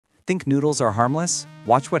Think noodles are harmless?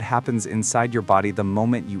 Watch what happens inside your body the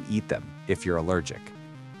moment you eat them, if you're allergic.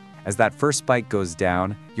 As that first spike goes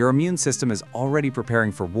down, your immune system is already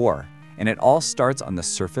preparing for war, and it all starts on the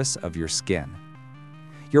surface of your skin.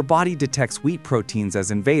 Your body detects wheat proteins as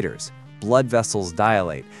invaders, blood vessels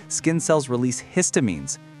dilate, skin cells release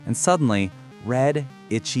histamines, and suddenly, red,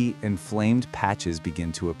 itchy, inflamed patches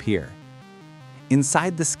begin to appear.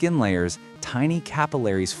 Inside the skin layers, tiny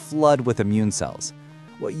capillaries flood with immune cells.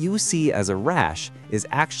 What you see as a rash is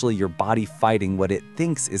actually your body fighting what it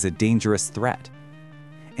thinks is a dangerous threat.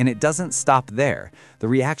 And it doesn't stop there. The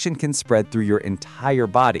reaction can spread through your entire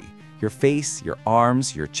body. Your face, your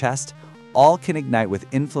arms, your chest, all can ignite with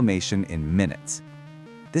inflammation in minutes.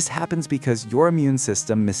 This happens because your immune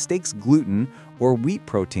system mistakes gluten or wheat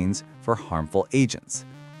proteins for harmful agents.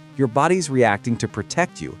 Your body's reacting to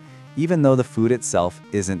protect you, even though the food itself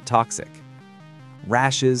isn't toxic.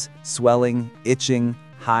 Rashes, swelling, itching,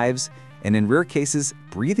 hives, and in rare cases,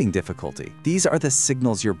 breathing difficulty. These are the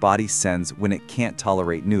signals your body sends when it can't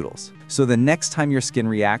tolerate noodles. So the next time your skin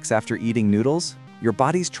reacts after eating noodles, your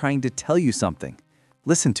body's trying to tell you something.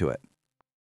 Listen to it.